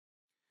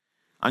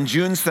On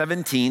June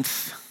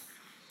 17th,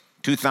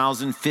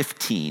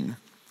 2015,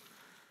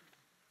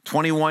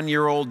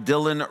 21-year-old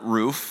Dylann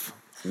Roof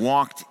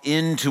walked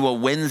into a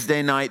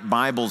Wednesday night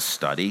Bible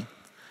study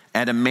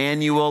at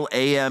Emmanuel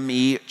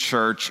AME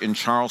Church in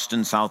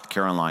Charleston, South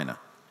Carolina.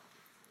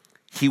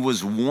 He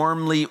was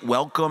warmly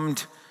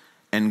welcomed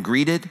and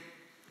greeted,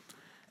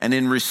 and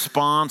in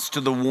response to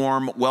the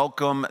warm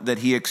welcome that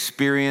he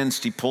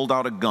experienced, he pulled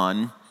out a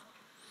gun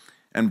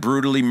and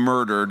brutally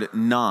murdered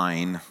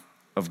 9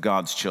 of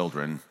God's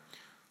children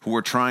who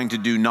were trying to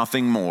do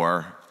nothing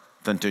more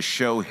than to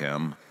show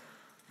him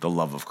the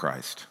love of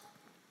Christ.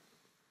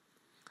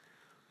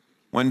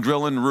 When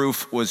Dylann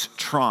Roof was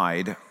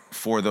tried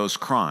for those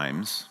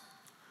crimes,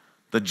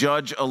 the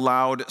judge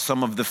allowed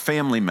some of the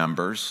family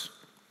members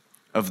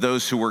of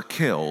those who were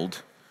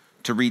killed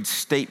to read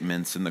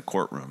statements in the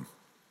courtroom.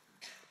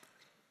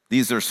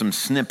 These are some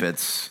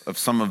snippets of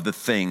some of the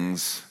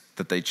things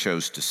that they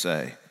chose to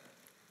say.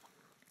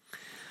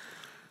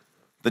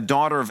 The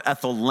daughter of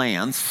Ethel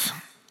Lance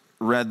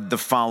read the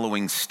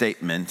following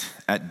statement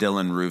at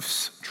Dylann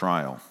Roof's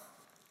trial.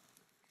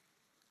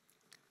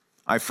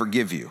 I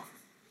forgive you.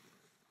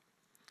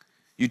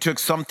 You took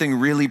something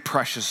really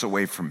precious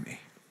away from me.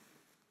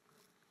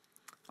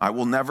 I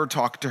will never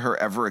talk to her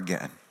ever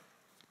again.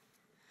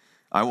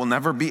 I will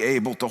never be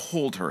able to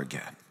hold her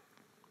again.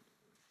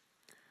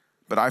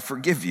 But I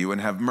forgive you and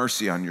have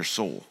mercy on your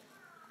soul.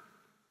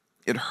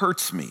 It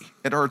hurts me.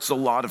 It hurts a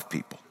lot of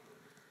people.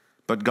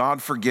 But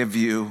God forgive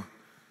you,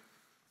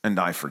 and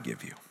I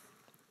forgive you.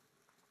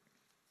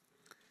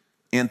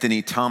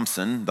 Anthony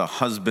Thompson, the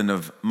husband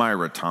of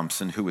Myra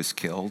Thompson, who was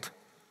killed,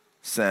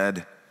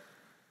 said,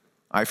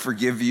 I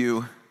forgive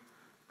you,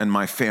 and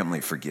my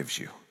family forgives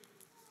you.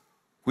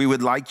 We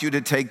would like you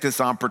to take this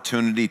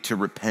opportunity to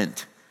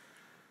repent.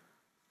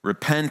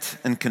 Repent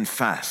and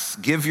confess.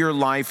 Give your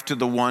life to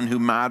the one who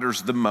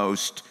matters the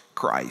most,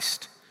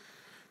 Christ,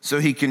 so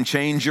he can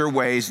change your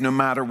ways no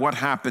matter what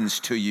happens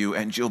to you,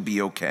 and you'll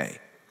be okay.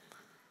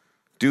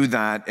 Do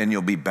that, and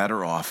you'll be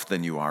better off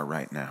than you are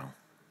right now.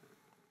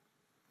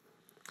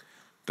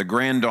 The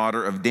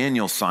granddaughter of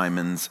Daniel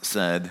Simons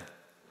said,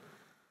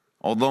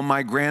 although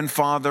my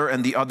grandfather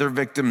and the other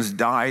victims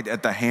died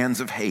at the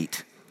hands of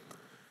hate,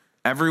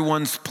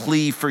 everyone's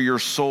plea for your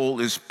soul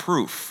is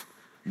proof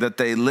that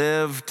they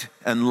lived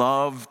and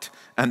loved,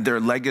 and their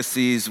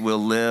legacies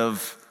will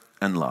live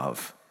and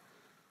love.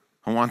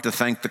 I want to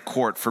thank the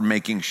court for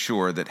making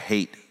sure that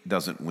hate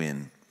doesn't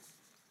win.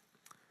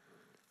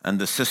 And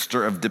the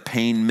sister of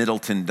DePayne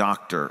Middleton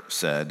doctor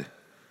said,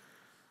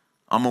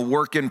 I'm a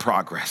work in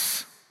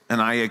progress, and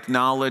I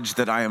acknowledge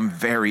that I am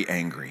very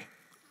angry.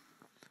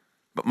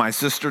 But my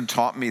sister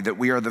taught me that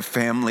we are the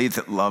family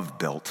that love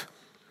built.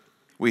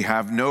 We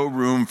have no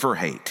room for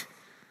hate,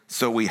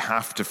 so we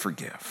have to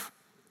forgive.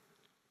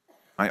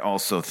 I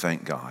also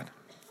thank God.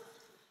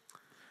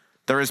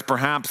 There is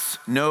perhaps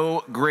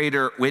no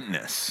greater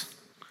witness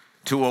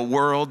to a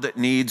world that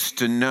needs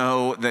to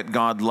know that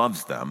God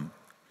loves them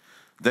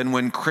than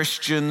when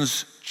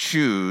Christians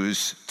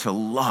choose to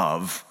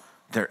love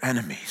their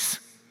enemies.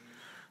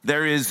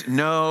 There is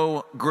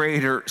no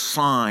greater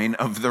sign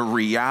of the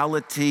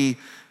reality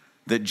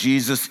that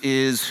Jesus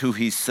is who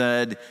he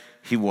said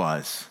he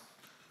was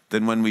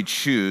than when we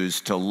choose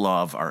to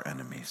love our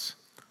enemies.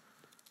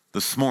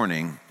 This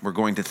morning, we're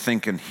going to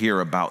think and hear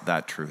about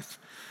that truth.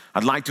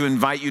 I'd like to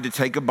invite you to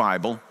take a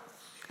Bible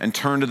and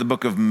turn to the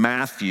book of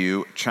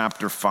Matthew,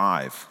 chapter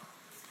 5.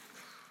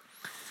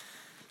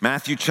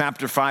 Matthew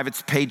chapter 5,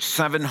 it's page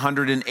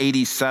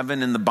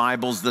 787 in the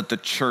Bibles that the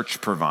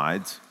church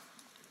provides.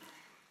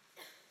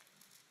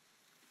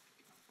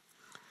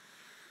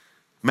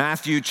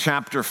 Matthew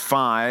chapter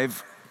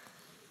 5,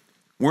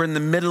 we're in the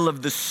middle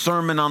of the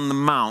Sermon on the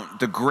Mount,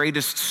 the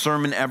greatest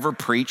sermon ever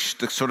preached,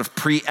 the sort of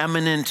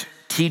preeminent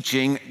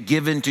teaching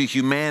given to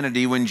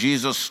humanity when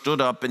Jesus stood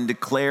up and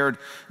declared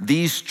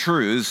these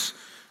truths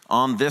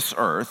on this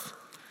earth.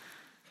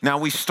 Now,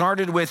 we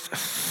started with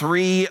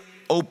 3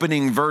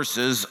 opening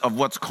verses of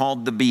what's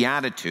called the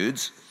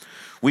Beatitudes.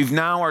 We've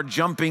now are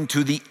jumping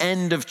to the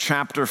end of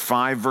chapter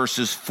 5,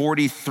 verses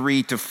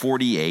 43 to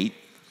 48.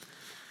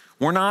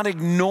 We're not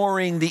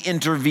ignoring the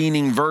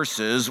intervening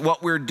verses.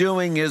 What we're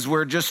doing is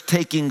we're just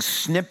taking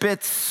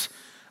snippets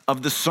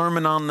of the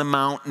Sermon on the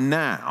Mount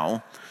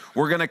now.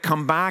 We're going to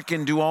come back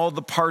and do all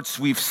the parts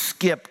we've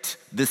skipped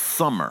this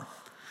summer.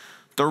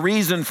 The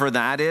reason for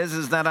that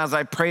is that as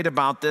I prayed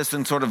about this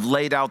and sort of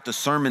laid out the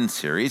sermon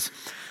series,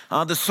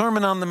 the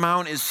Sermon on the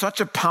Mount is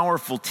such a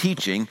powerful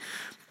teaching,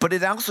 but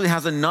it actually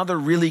has another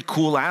really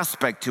cool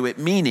aspect to it,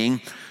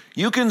 meaning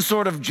you can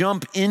sort of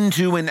jump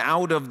into and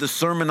out of the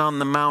Sermon on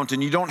the Mount,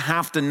 and you don't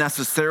have to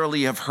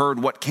necessarily have heard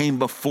what came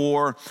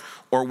before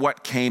or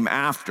what came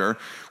after,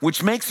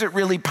 which makes it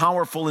really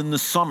powerful in the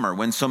summer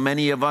when so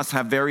many of us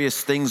have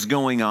various things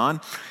going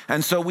on.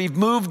 And so we've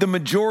moved the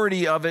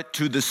majority of it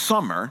to the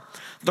summer.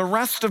 The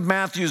rest of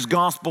Matthew's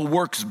gospel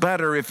works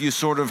better if you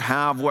sort of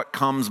have what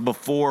comes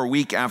before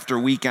week after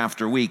week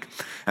after week.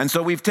 And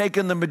so we've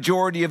taken the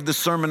majority of the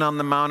Sermon on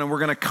the Mount, and we're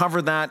going to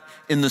cover that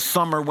in the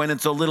summer when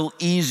it's a little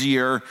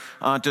easier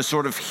to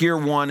sort of hear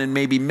one and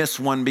maybe miss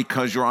one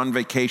because you're on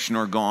vacation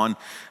or gone.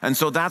 And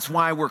so that's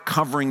why we're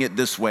covering it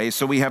this way.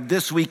 So we have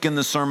this week in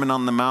the Sermon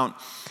on the Mount,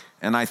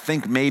 and I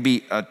think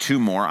maybe 2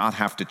 more. I'll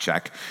have to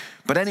check.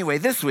 But anyway,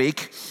 this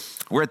week,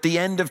 we're at the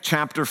end of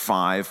chapter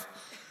 5,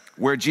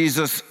 where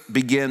Jesus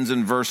begins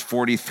in verse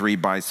 43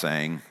 by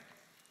saying,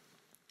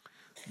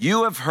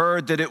 "You have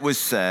heard that it was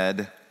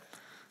said,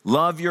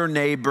 'Love your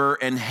neighbor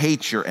and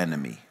hate your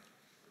enemy.'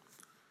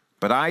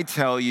 But I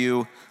tell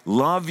you,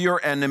 love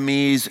your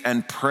enemies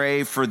and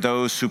pray for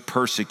those who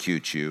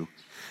persecute you,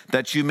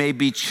 that you may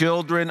be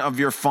children of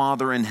your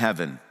Father in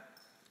heaven.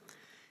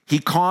 He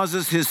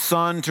causes his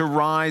sun to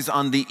rise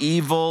on the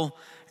evil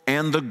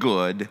and the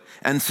good,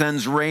 and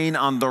sends rain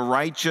on the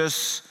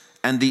righteous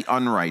and the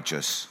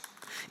unrighteous.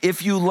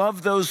 If you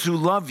love those who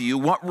love you,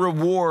 what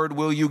reward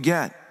will you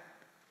get?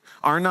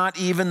 Are not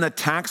even the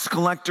tax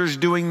collectors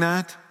doing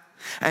that?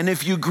 And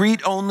if you greet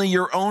only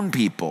your own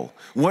people,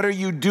 what are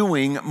you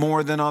doing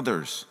more than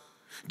others?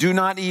 Do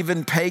not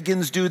even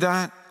pagans do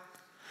that?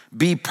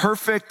 Be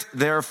perfect,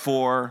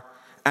 therefore,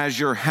 as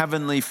your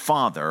heavenly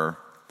Father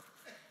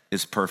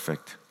is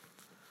perfect."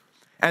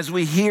 As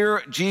we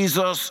hear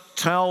Jesus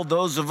tell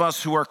those of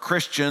us who are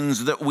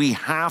Christians that we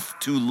have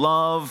to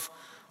love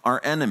our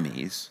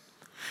enemies,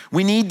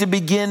 we need to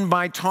begin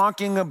by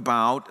talking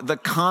about the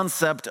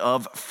concept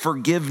of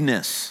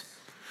forgiveness.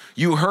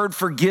 You heard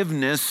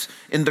forgiveness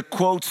in the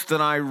quotes that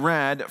I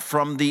read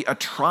from the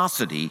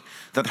atrocity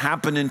that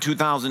happened in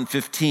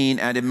 2015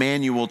 at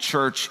Emmanuel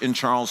Church in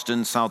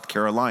Charleston, South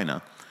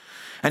Carolina.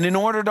 And in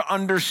order to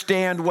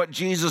understand what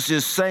Jesus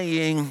is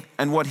saying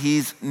and what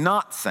he's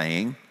not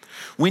saying,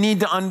 we need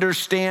to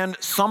understand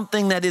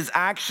something that is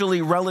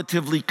actually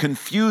relatively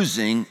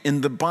confusing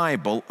in the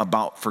Bible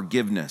about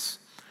forgiveness.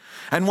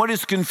 And what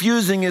is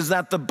confusing is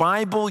that the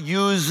Bible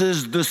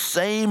uses the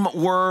same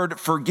word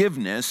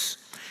forgiveness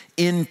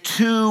in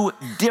 2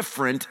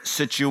 different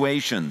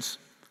situations.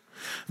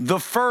 The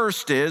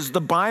first is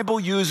the Bible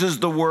uses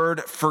the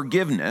word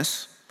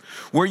forgiveness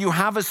where you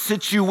have a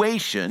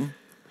situation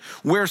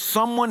where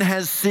someone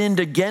has sinned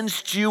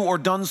against you or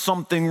done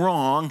something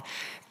wrong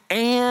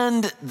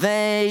and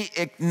they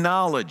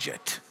acknowledge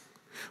it.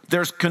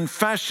 There's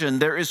confession,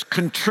 there is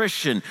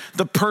contrition.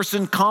 The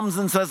person comes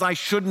and says, "I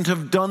shouldn't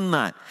have done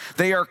that."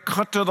 They are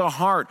cut to the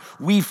heart.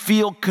 We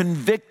feel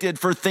convicted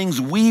for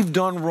things we've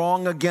done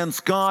wrong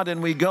against God,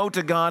 and we go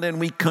to God and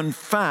we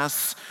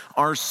confess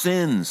our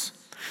sins.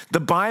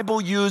 The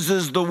Bible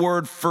uses the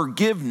word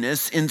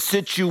forgiveness in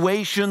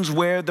situations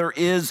where there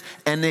is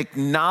an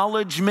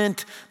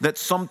acknowledgement that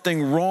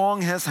something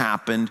wrong has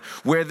happened,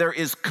 where there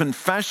is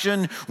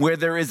confession, where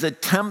there is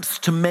attempts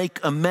to make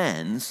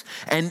amends.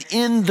 And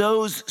in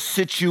those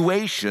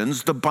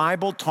situations, the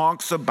Bible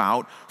talks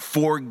about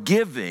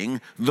forgiving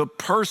the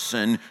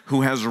person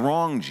who has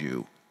wronged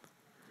you.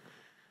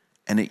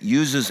 And it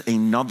uses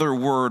another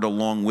word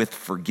along with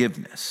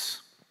forgiveness.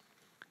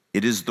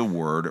 It is the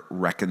word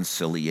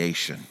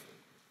reconciliation.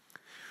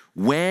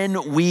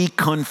 When we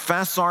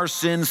confess our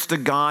sins to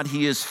God,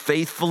 he is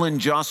faithful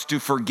and just to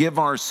forgive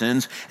our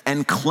sins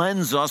and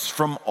cleanse us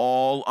from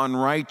all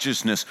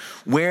unrighteousness.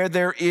 Where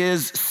there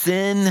is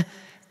sin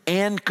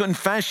and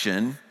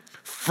confession,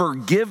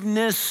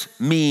 forgiveness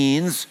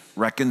means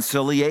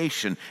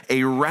reconciliation,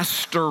 a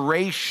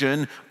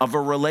restoration of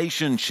a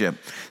relationship.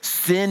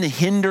 Sin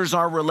hinders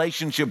our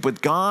relationship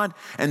with God,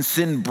 and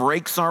sin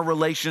breaks our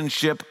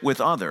relationship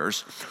with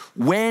others.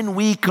 When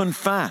we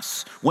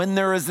confess, when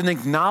there is an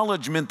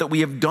acknowledgement that we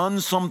have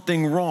done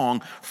something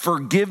wrong,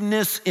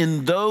 forgiveness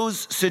in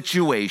those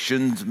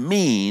situations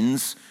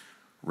means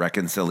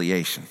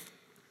reconciliation.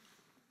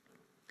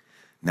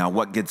 Now,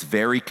 what gets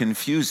very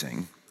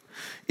confusing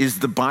is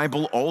the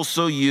Bible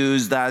also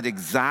used that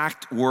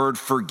exact word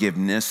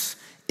forgiveness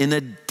in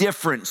a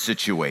different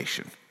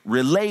situation,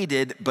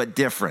 related but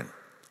different.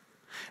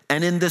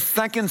 And in the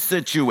second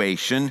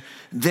situation,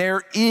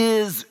 there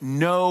is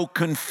no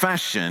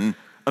confession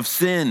of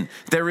sin.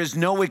 There is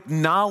no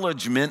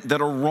acknowledgement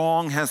that a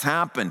wrong has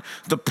happened.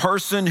 The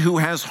person who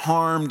has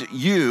harmed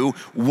you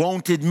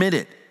won't admit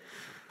it.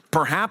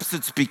 Perhaps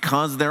it's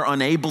because they're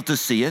unable to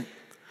see it.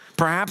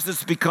 Perhaps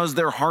it's because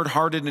they're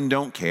hard-hearted and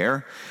don't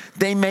care.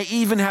 They may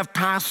even have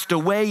passed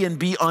away and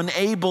be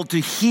unable to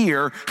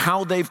hear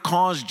how they've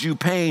caused you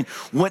pain.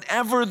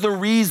 Whatever the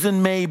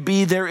reason may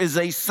be, there is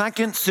a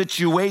second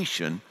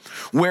situation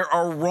where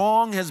a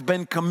wrong has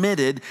been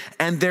committed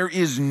and there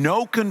is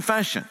no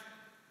confession,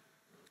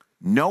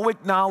 no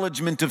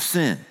acknowledgement of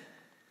sin.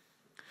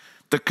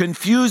 The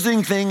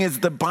confusing thing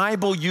is the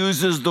Bible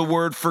uses the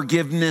word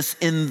forgiveness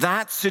in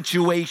that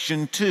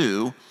situation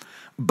too,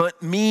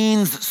 but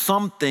means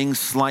something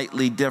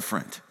slightly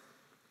different.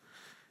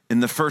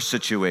 In the first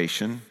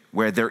situation,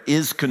 where there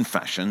is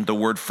confession, the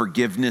word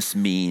forgiveness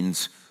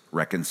means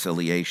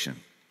reconciliation.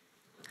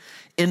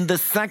 In the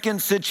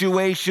second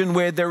situation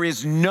where there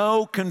is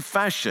no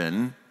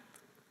confession,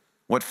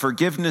 what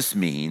forgiveness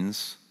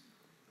means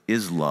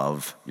is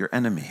love your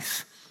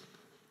enemies.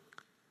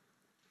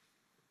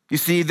 You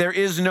see, there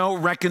is no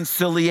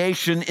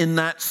reconciliation in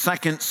that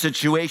second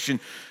situation.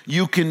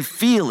 You can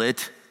feel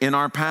it in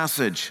our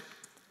passage.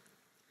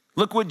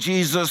 Look what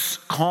Jesus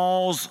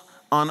calls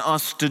on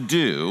us to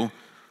do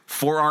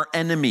for our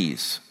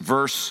enemies.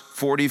 Verse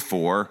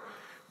 44,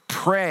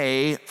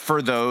 pray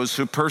for those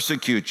who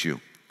persecute you.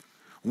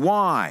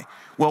 Why?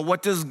 Well,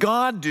 what does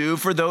God do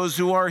for those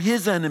who are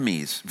his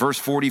enemies? Verse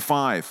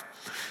 45,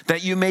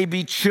 that you may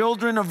be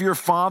children of your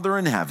Father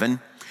in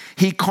heaven.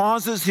 He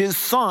causes his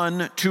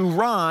sun to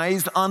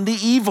rise on the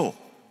evil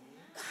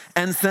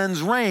and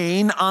sends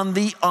rain on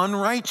the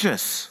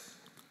unrighteous.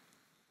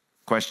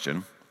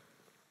 Question,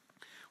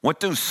 what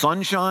do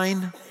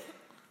sunshine,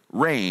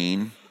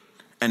 rain,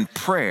 and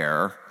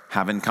prayer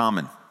have in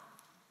common?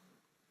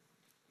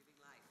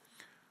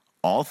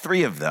 All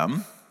three of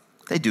them,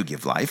 they do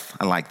give life.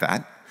 I like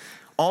that.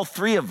 All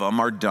three of them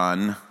are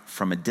done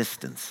from a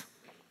distance.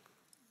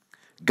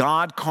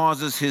 God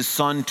causes his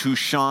sun to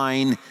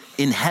shine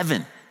in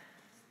heaven.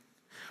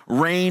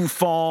 Rain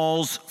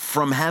falls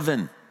from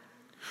heaven.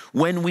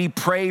 When we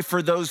pray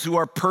for those who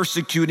are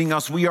persecuting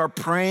us, we are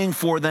praying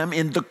for them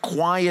in the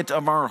quiet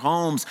of our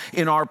homes,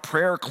 in our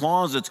prayer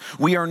closets.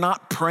 We are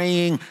not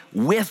praying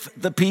with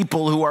the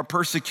people who are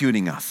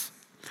persecuting us.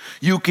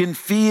 You can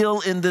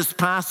feel in this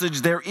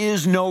passage there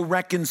is no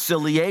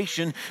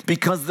reconciliation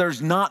because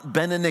there's not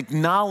been an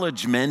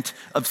acknowledgement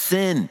of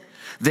sin.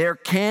 There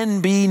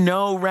can be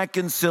no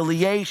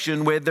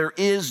reconciliation where there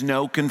is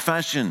no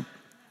confession.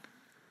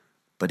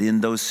 But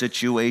in those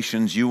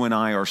situations, you and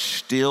I are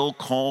still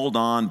called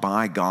on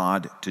by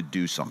God to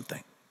do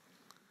something.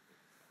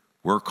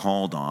 We're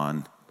called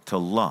on to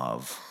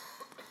love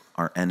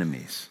our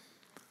enemies.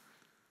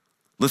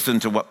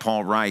 Listen to what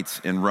Paul writes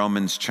in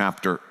Romans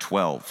chapter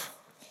 12.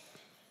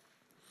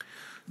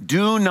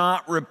 Do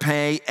not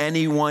repay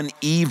anyone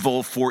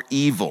evil for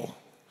evil.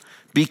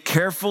 Be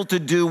careful to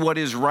do what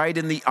is right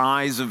in the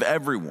eyes of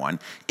everyone.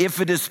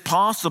 If it is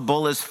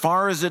possible, as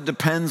far as it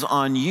depends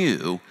on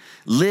you,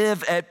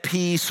 live at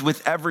peace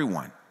with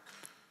everyone.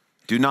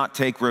 Do not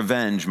take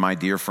revenge, my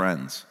dear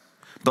friends,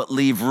 but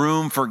leave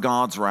room for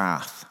God's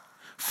wrath.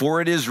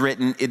 For it is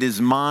written, it is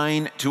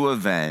mine to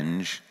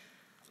avenge,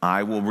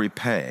 I will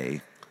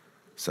repay,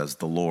 says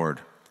the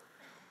Lord.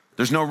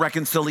 There's no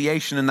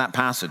reconciliation in that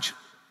passage.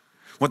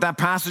 What that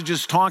passage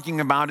is talking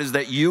about is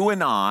that you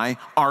and I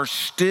are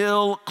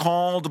still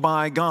called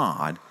by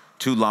God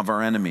to love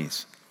our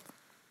enemies.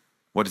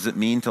 What does it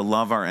mean to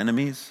love our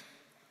enemies?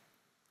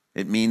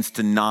 It means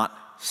to not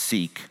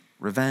seek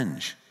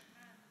revenge.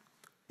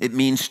 It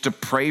means to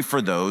pray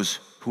for those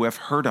who have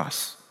hurt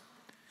us.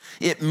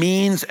 It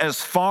means, as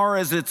far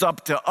as it's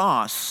up to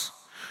us,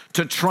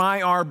 to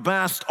try our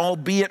best,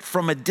 albeit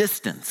from a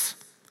distance,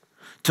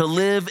 to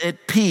live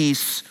at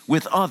peace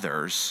with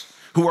others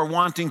who are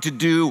wanting to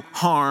do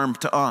harm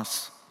to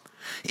us.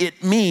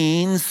 It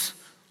means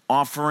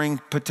offering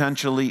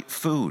potentially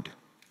food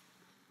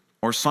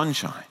or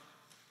sunshine,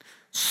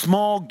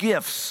 small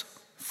gifts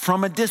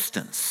from a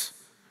distance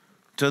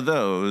to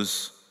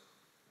those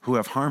who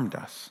have harmed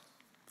us.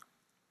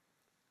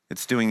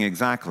 It's doing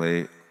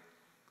exactly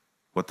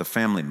what the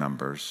family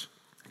members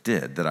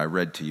did that I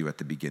read to you at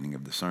the beginning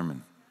of the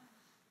sermon.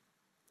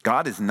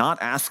 God is not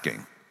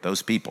asking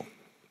those people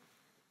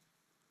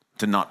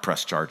to not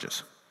press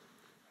charges.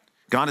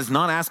 God is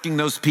not asking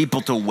those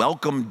people to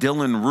welcome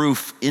Dylan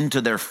Roof into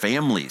their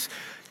families.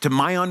 To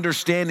my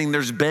understanding,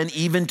 there's been,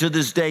 even to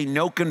this day,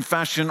 no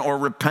confession or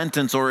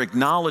repentance or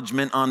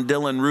acknowledgement on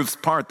Dylan Roof's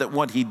part that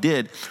what he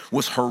did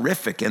was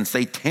horrific and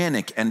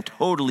satanic and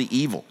totally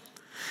evil.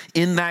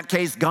 In that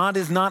case, God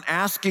is not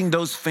asking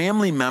those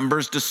family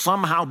members to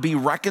somehow be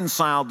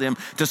reconciled to him,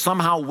 to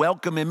somehow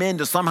welcome him in,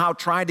 to somehow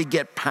try to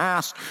get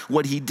past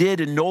what he did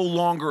and no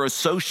longer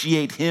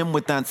associate him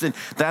with that sin.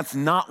 That's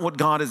not what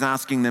God is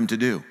asking them to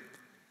do.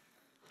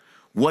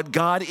 What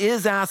God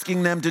is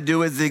asking them to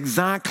do is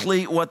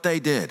exactly what they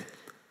did.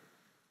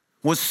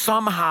 Was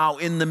somehow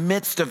in the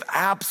midst of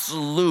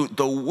absolute,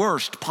 the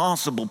worst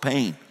possible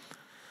pain,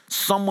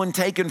 someone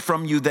taken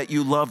from you that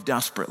you love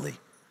desperately,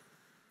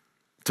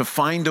 to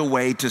find a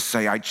way to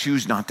say, I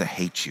choose not to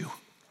hate you.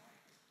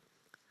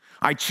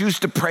 I choose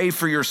to pray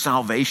for your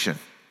salvation.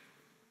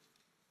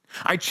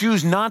 I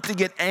choose not to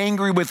get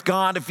angry with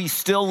God if he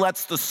still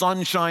lets the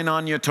sun shine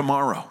on you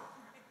tomorrow.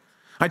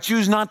 I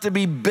choose not to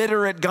be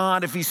bitter at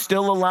God if he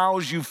still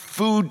allows you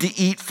food to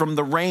eat from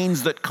the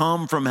rains that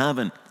come from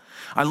heaven.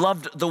 I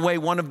loved the way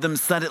one of them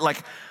said it,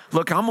 like,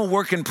 look, I'm a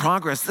work in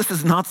progress. This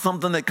is not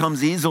something that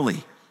comes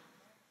easily.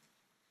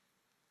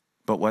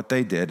 But what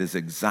they did is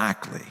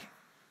exactly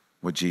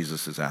what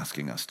Jesus is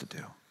asking us to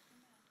do.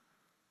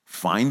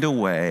 Find a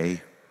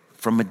way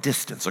from a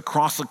distance,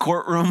 across the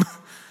courtroom,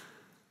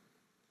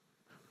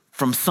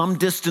 from some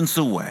distance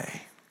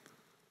away,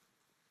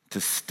 to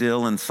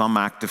still in some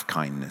act of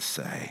kindness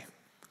say,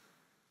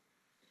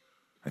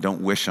 I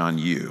don't wish on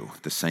you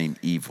the same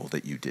evil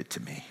that you did to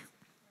me.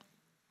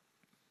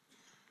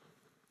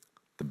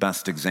 The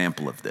best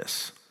example of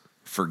this,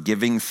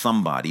 forgiving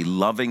somebody,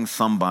 loving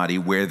somebody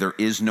where there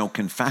is no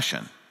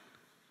confession,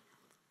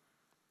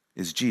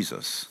 is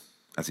Jesus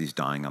as he's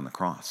dying on the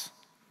cross.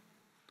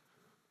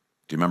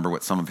 Do you remember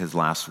what some of his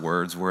last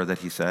words were that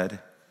he said?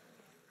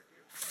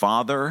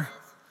 Father,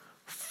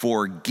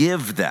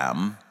 forgive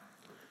them.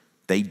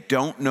 They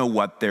don't know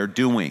what they're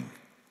doing.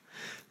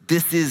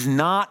 This is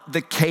not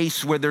the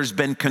case where there's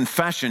been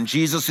confession.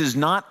 Jesus is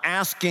not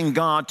asking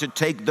God to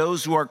take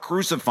those who are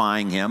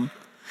crucifying him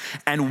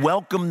and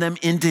welcome them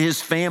into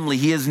his family.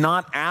 He is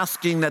not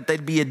asking that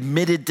they'd be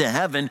admitted to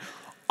heaven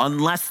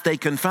unless they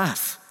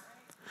confess.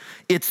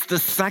 It's the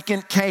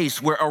second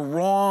case where a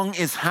wrong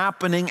is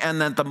happening,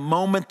 and at the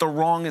moment the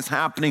wrong is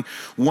happening,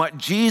 what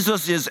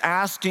Jesus is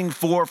asking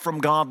for from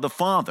God the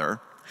Father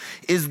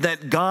is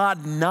that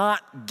God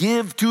not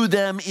give to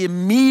them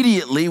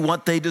immediately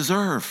what they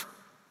deserve.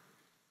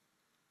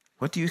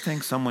 What do you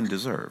think someone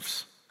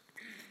deserves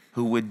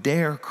who would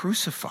dare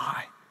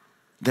crucify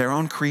their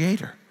own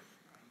Creator?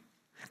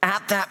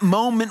 At that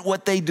moment,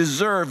 what they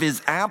deserve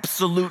is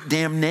absolute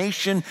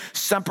damnation,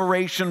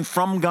 separation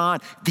from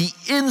God, the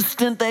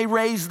instant they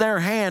raise their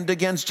hand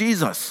against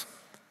Jesus.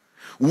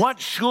 What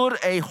should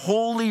a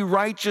holy,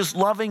 righteous,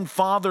 loving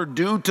father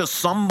do to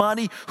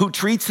somebody who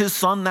treats his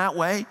son that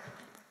way?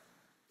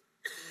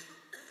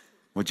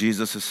 What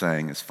Jesus is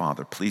saying is,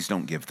 Father, please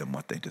don't give them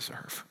what they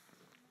deserve.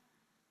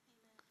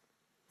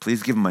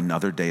 Please give them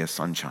another day of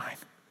sunshine.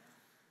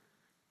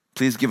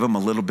 Please give them a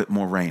little bit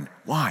more rain.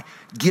 Why?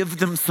 Give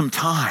them some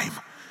time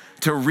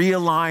to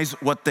realize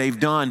what they've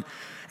done.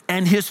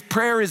 And his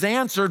prayer is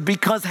answered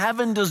because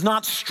heaven does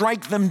not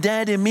strike them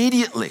dead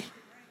immediately.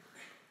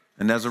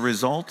 And as a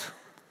result,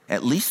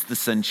 at least the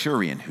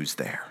centurion who's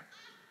there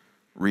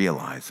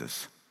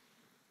realizes,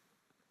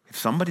 if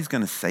somebody's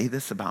going to say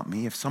this about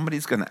me, if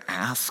somebody's going to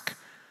ask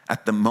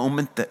at the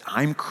moment that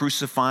I'm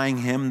crucifying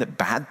him that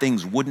bad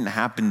things wouldn't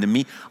happen to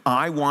me,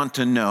 I want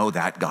to know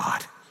that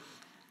God.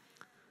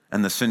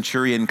 And the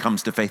centurion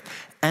comes to faith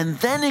and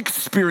then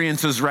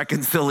experiences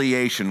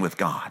reconciliation with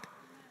God.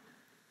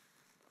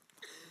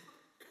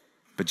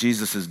 But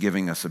Jesus is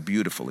giving us a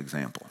beautiful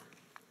example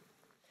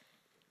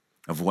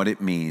of what it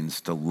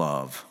means to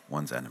love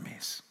one's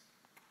enemies.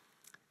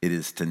 It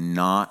is to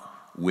not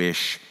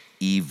wish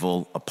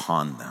evil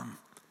upon them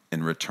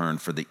in return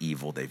for the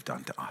evil they've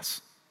done to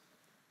us.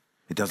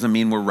 It doesn't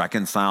mean we're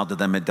reconciled to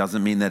them. It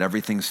doesn't mean that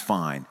everything's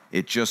fine.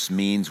 It just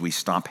means we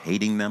stop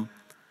hating them.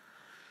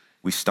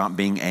 We stop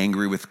being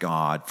angry with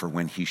God for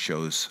when he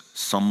shows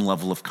some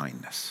level of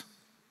kindness,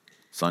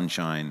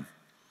 sunshine,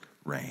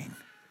 rain.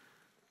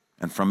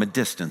 And from a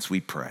distance we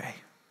pray,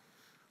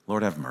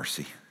 Lord, have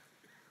mercy.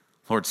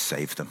 Lord,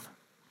 save them.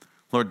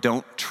 Lord,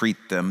 don't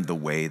treat them the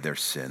way their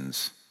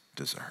sins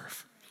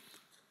deserve.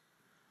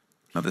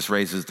 Now, this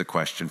raises the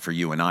question for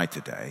you and I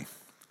today.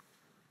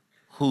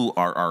 Who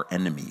are our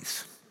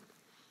enemies?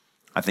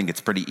 I think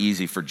it's pretty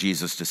easy for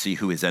Jesus to see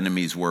who his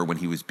enemies were when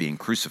he was being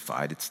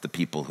crucified. It's the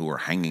people who were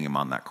hanging him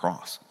on that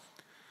cross.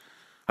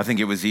 I think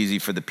it was easy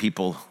for the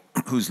people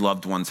whose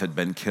loved ones had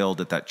been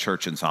killed at that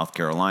church in South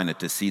Carolina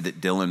to see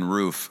that Dylan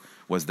Roof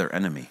was their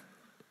enemy.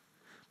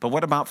 But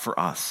what about for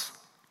us?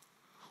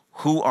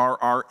 Who are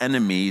our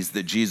enemies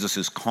that Jesus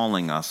is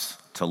calling us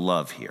to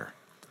love here?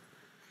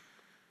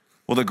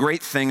 Well, the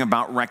great thing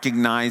about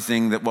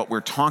recognizing that what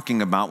we're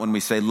talking about when we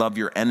say love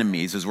your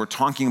enemies is we're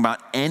talking about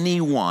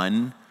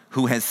anyone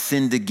who has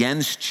sinned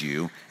against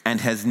you and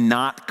has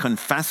not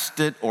confessed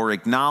it or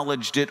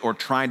acknowledged it or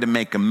tried to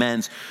make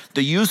amends.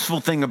 The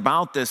useful thing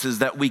about this is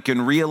that we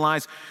can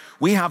realize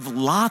we have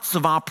lots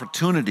of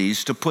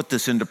opportunities to put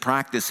this into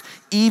practice,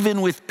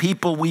 even with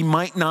people we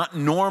might not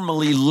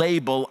normally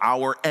label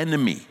our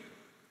enemy.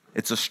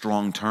 It's a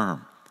strong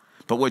term.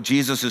 But what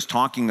Jesus is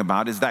talking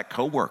about is that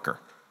coworker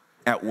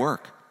at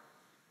work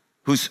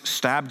who's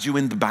stabbed you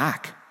in the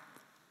back.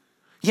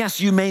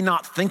 Yes, you may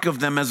not think of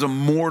them as a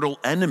mortal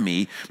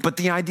enemy, but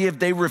the idea if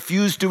they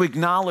refuse to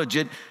acknowledge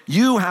it,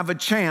 you have a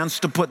chance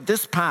to put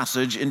this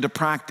passage into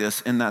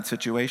practice in that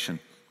situation.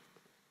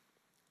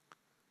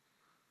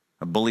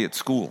 A bully at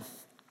school,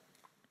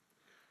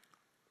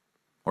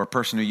 or a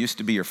person who used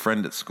to be your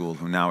friend at school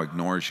who now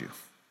ignores you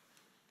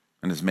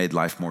and has made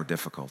life more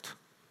difficult.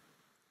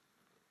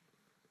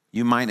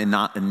 You might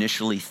not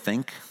initially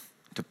think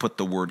to put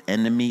the word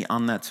enemy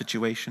on that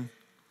situation,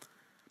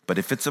 but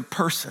if it's a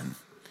person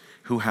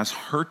who has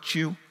hurt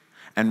you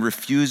and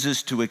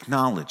refuses to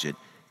acknowledge it,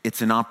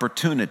 it's an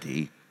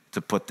opportunity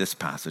to put this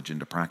passage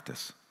into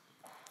practice.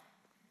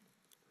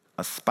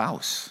 A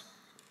spouse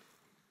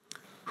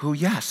who,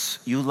 yes,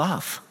 you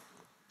love,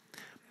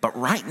 but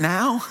right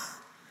now,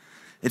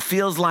 it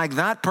feels like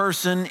that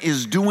person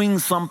is doing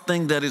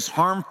something that is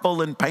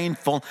harmful and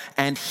painful,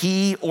 and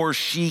he or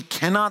she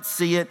cannot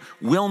see it,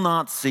 will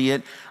not see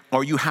it,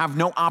 or you have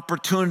no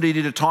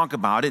opportunity to talk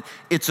about it.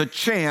 It's a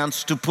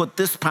chance to put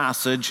this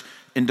passage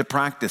into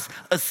practice.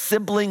 A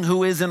sibling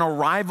who is in a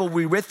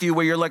rivalry with you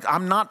where you're like,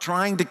 I'm not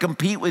trying to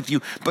compete with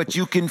you, but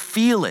you can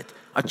feel it.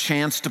 a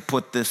chance to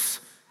put this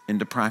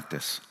into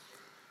practice.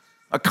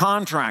 A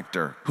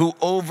contractor who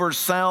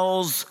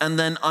oversells and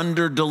then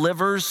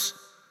underdelivers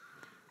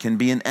can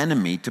be an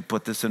enemy to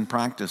put this in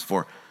practice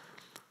for.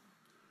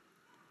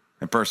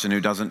 A person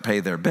who doesn't pay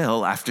their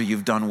bill after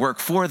you've done work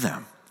for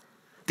them.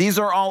 These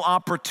are all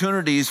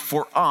opportunities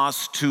for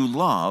us to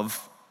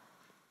love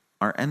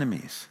our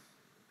enemies.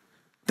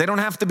 They don't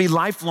have to be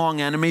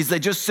lifelong enemies. They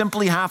just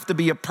simply have to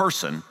be a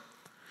person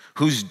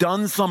who's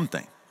done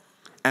something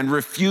and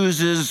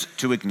refuses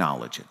to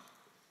acknowledge it.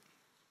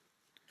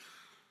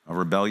 A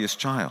rebellious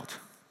child.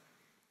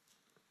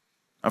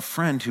 A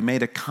friend who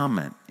made a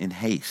comment in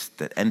haste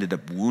that ended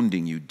up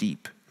wounding you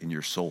deep in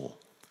your soul.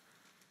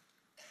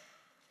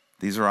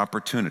 These are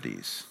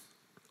opportunities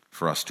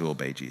for us to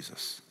obey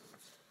Jesus.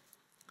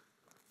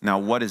 Now,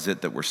 what is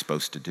it that we're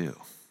supposed to do?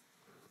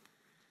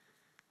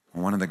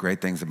 One of the great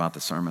things about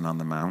the Sermon on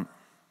the Mount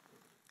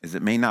is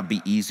it may not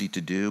be easy to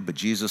do, but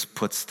Jesus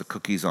puts the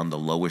cookies on the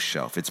lowest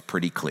shelf. It's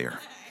pretty clear.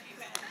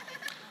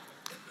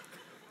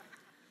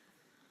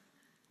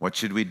 What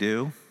should we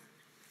do?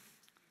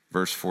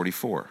 Verse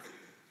 44.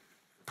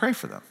 Pray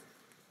for them.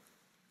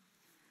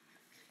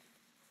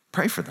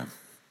 Pray for them.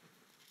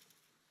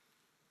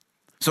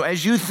 So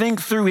as you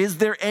think through, is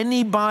there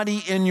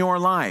anybody in your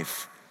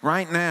life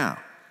right now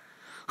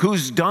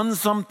who's done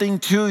something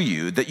to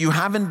you that you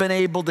haven't been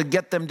able to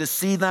get them to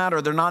see that,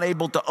 or they're not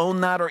able to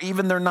own that, or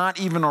even they're not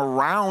even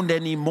around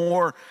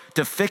anymore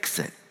to fix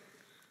it?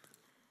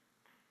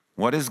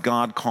 What is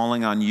God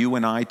calling on you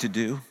and I to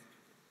do?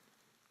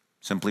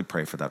 Simply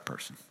pray for that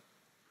person.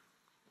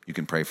 You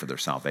can pray for their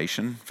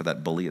salvation, for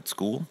that bully at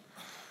school.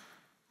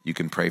 You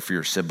can pray for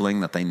your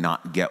sibling that they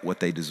not get what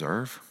they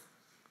deserve.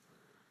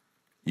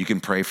 You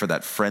can pray for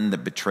that friend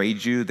that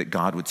betrayed you, that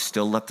God would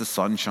still let the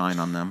sun shine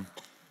on them.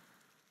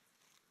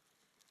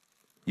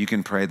 You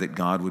can pray that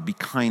God would be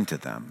kind to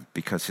them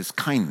because his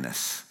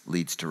kindness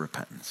leads to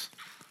repentance.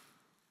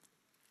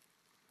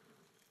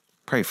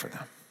 Pray for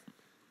them.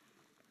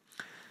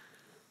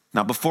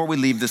 Now, before we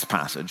leave this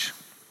passage,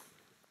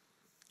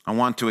 I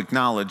want to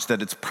acknowledge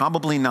that it's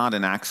probably not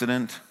an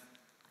accident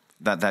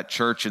that that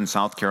church in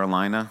South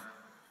Carolina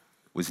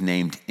was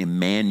named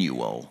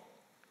Emmanuel,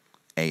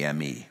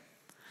 A-M-E.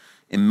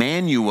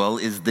 Emmanuel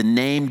is the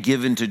name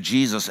given to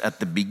Jesus at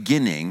the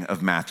beginning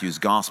of Matthew's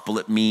gospel.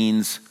 It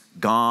means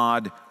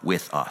God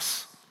with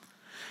us.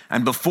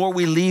 And before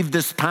we leave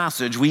this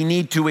passage, we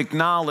need to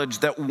acknowledge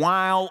that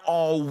while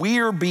all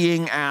we're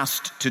being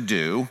asked to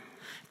do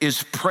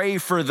is pray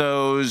for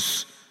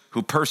those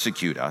who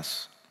persecute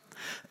us,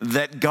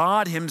 that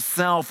God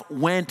himself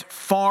went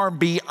far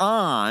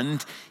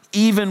beyond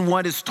even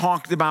what is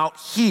talked about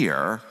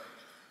here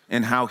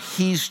and how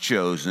he's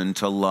chosen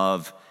to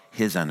love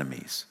his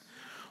enemies.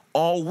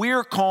 All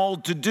we're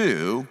called to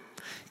do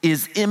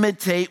is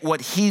imitate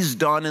what he's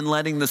done in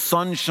letting the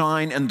sun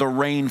shine and the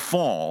rain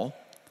fall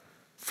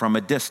from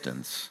a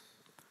distance.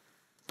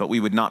 But we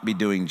would not be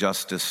doing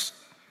justice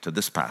to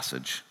this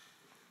passage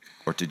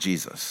or to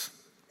Jesus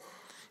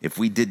if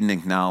we didn't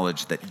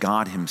acknowledge that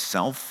God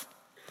himself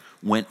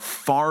went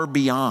far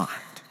beyond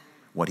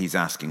what he's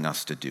asking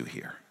us to do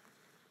here.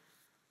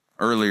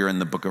 Earlier in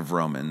the book of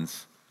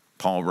Romans,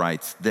 Paul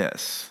writes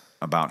this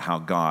about how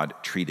God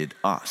treated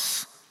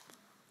us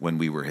when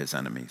we were his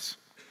enemies.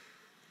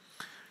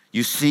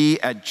 You see,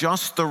 at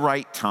just the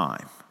right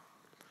time,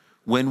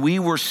 when we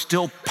were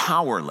still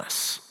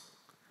powerless,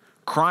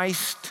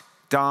 Christ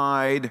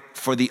died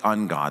for the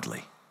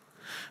ungodly.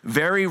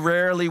 Very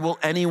rarely will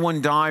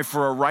anyone die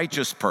for a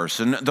righteous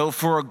person, though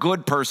for a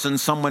good person,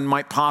 someone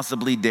might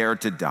possibly dare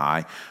to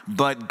die.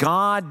 But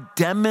God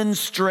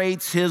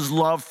demonstrates his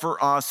love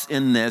for us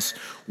in this: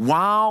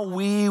 while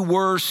we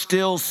were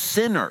still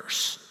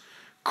sinners,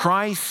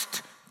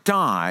 Christ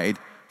died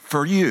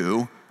for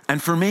you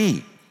and for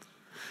me.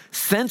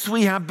 Since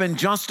we have been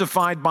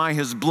justified by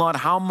his blood,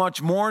 how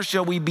much more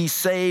shall we be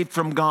saved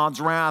from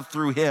God's wrath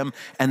through him?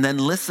 And then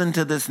listen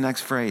to this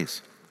next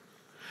phrase.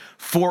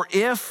 For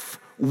if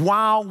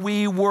while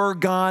we were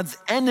God's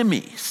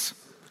enemies,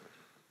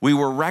 we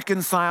were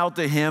reconciled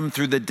to him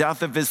through the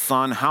death of his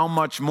son, how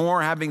much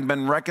more, having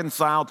been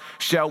reconciled,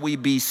 shall we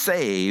be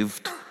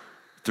saved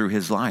through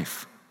his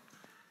life?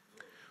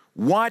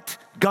 What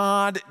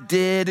God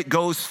did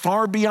goes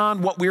far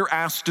beyond what we're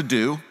asked to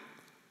do,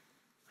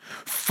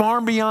 far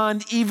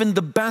beyond even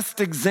the best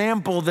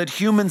example that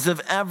humans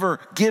have ever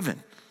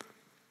given.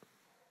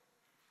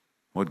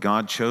 What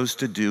God chose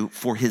to do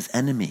for his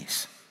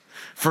enemies,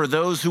 for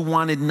those who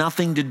wanted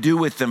nothing to do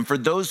with them, for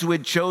those who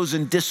had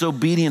chosen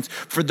disobedience,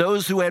 for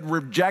those who had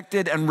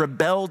rejected and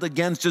rebelled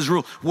against his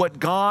rule. What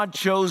God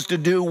chose to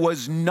do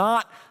was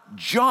not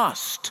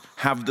just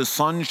have the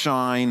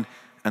sunshine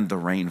and the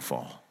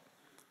rainfall.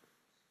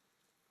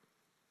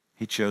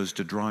 He chose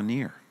to draw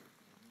near,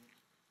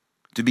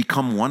 to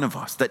become one of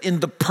us. That in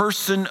the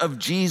person of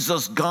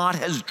Jesus, God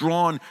has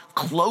drawn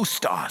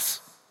close to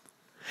us.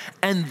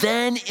 And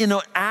then in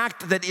an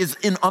act that is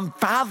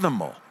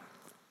unfathomable,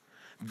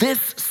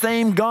 this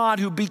same God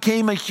who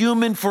became a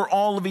human for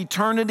all of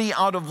eternity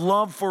out of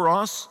love for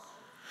us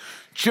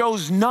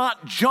chose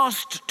not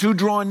just to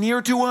draw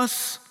near to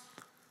us,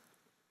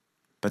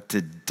 but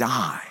to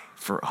die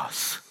for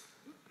us.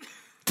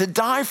 To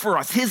die for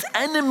us, his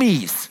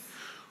enemies.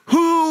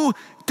 Who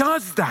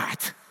does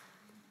that?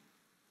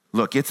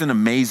 Look, it's an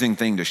amazing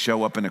thing to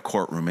show up in a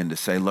courtroom and to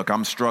say, look,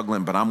 I'm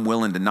struggling, but I'm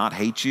willing to not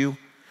hate you.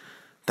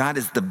 That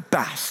is the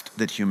best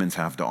that humans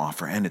have to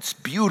offer, and it's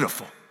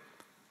beautiful.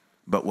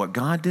 But what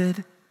God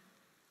did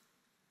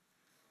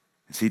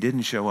is he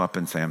didn't show up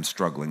and say, I'm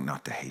struggling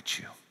not to hate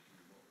you.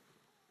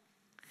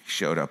 He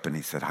showed up and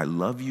he said, I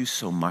love you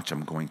so much,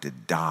 I'm going to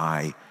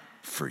die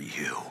for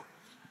you.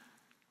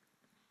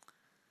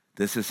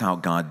 This is how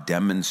God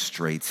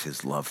demonstrates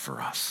his love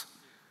for us.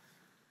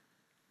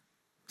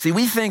 See,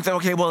 we think that,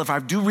 okay, well, if I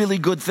do really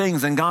good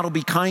things, then God will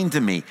be kind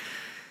to me.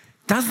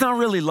 That's not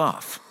really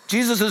love.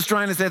 Jesus is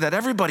trying to say that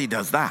everybody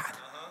does that.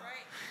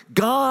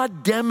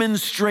 God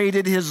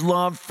demonstrated his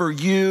love for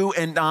you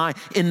and I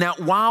in that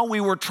while we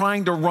were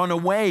trying to run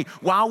away,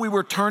 while we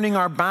were turning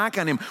our back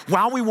on him,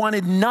 while we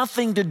wanted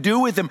nothing to do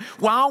with him,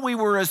 while we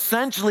were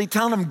essentially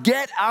telling him,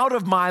 get out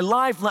of my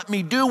life, let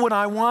me do what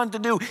I want to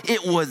do,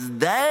 it was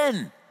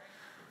then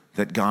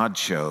that God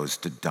chose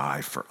to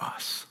die for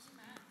us.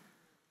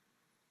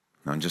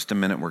 Now, in just a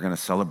minute, we're going to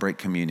celebrate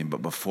communion.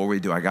 But before we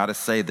do, I got to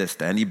say this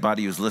to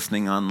anybody who's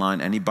listening online,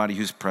 anybody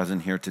who's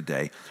present here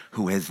today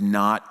who has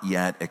not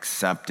yet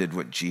accepted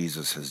what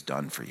Jesus has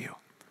done for you.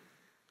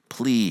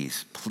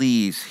 Please,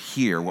 please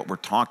hear what we're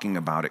talking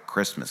about at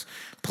Christmas.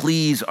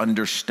 Please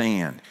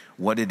understand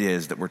what it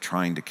is that we're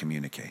trying to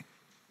communicate.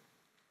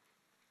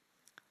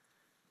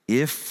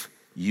 If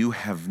you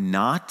have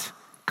not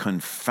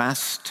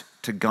confessed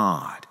to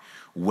God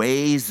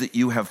ways that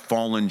you have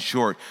fallen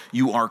short,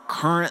 you are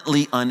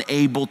currently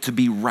unable to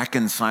be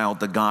reconciled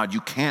to God.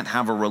 You can't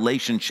have a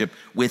relationship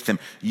with him.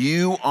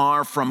 You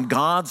are, from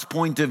God's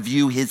point of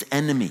view, his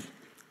enemy,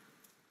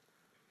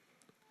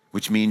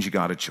 which means you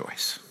got a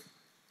choice.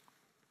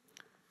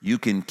 You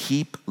can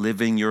keep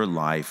living your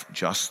life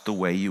just the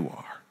way you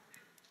are,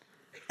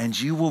 and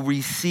you will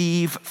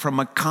receive from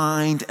a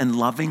kind and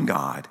loving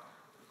God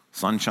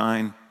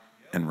sunshine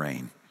and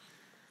rain,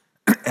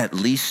 at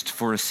least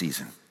for a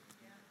season.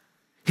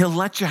 He'll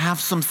let you have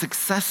some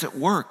success at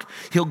work.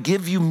 He'll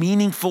give you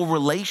meaningful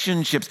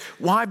relationships.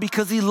 Why?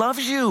 Because he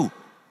loves you.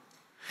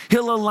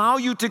 He'll allow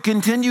you to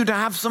continue to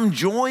have some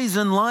joys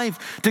in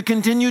life, to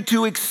continue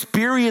to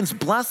experience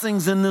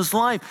blessings in this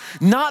life,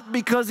 not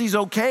because he's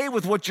okay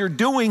with what you're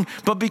doing,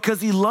 but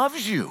because he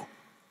loves you.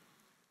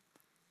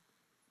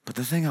 But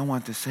the thing I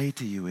want to say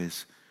to you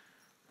is,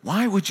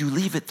 why would you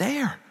leave it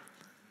there?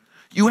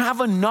 You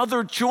have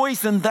another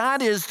choice, and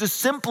that is to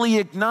simply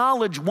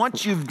acknowledge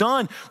what you've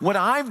done. What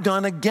I've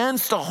done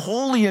against a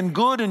holy and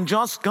good and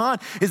just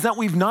God is that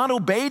we've not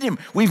obeyed him.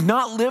 We've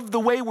not lived the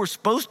way we're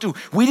supposed to.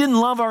 We didn't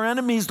love our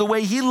enemies the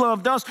way he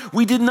loved us.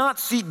 We did not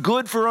seek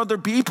good for other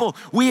people.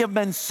 We have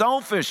been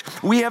selfish.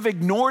 We have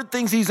ignored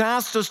things he's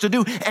asked us to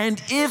do.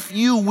 And if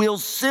you will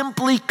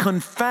simply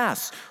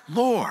confess,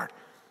 Lord,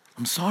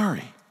 I'm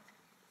sorry,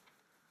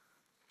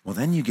 well,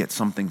 then you get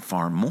something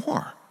far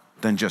more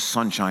than just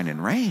sunshine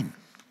and rain.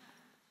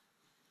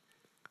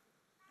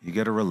 You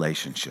get a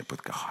relationship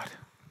with God,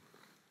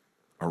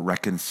 a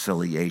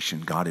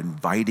reconciliation, God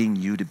inviting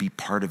you to be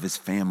part of his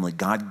family,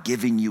 God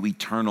giving you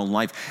eternal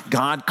life,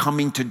 God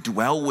coming to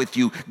dwell with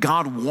you,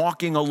 God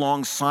walking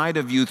alongside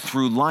of you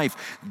through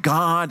life,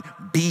 God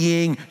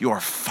being your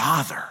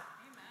Father.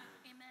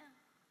 Amen.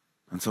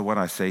 And so what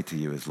I say to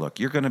you is, look,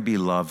 you're going to be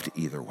loved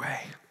either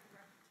way.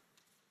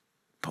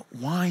 But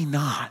why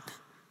not?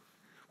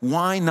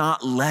 Why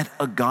not let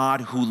a God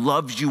who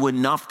loves you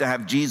enough to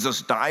have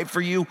Jesus die for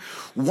you,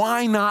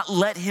 why not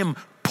let him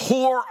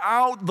pour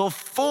out the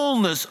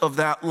fullness of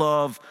that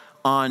love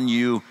on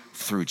you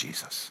through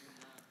Jesus?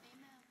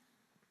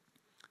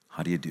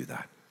 How do you do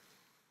that?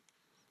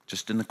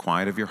 Just in the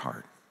quiet of your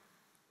heart.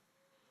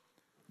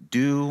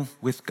 Do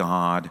with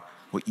God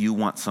what you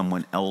want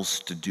someone else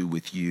to do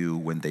with you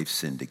when they've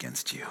sinned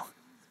against you.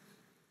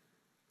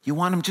 You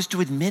want them just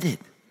to admit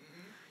it.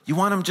 You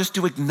want them just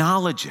to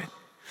acknowledge it.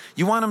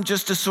 You want them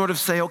just to sort of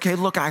say, okay,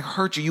 look, I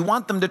hurt you. You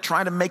want them to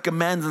try to make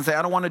amends and say,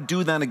 I don't want to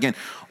do that again.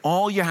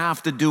 All you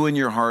have to do in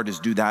your heart is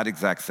do that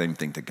exact same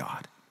thing to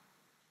God.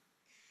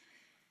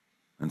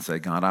 And say,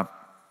 God,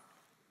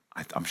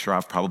 I'm sure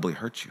I've probably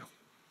hurt you.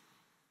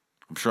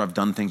 I'm sure I've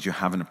done things you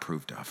haven't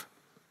approved of.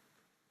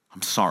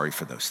 I'm sorry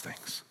for those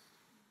things.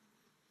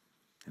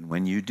 And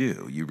when you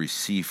do, you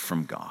receive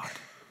from God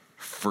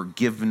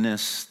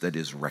forgiveness that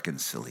is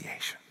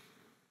reconciliation.